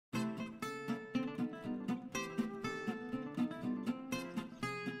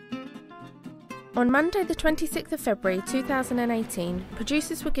On Monday the 26th of February 2018,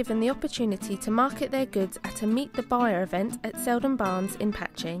 producers were given the opportunity to market their goods at a Meet the Buyer event at Selden Barns in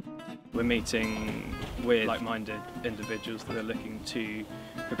Patching. We're meeting with like-minded individuals that are looking to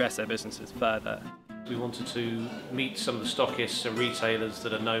progress their businesses further. We wanted to meet some of the stockists and retailers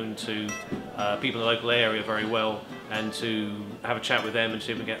that are known to people in the local area very well, and to have a chat with them and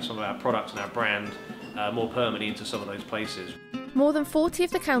see if we can get some of our products and our brand more permanently into some of those places. More than 40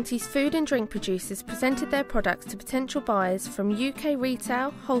 of the county's food and drink producers presented their products to potential buyers from UK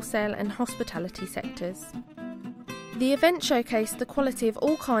retail, wholesale and hospitality sectors. The event showcased the quality of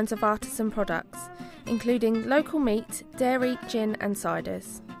all kinds of artisan products, including local meat, dairy, gin and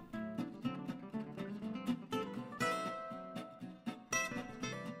ciders.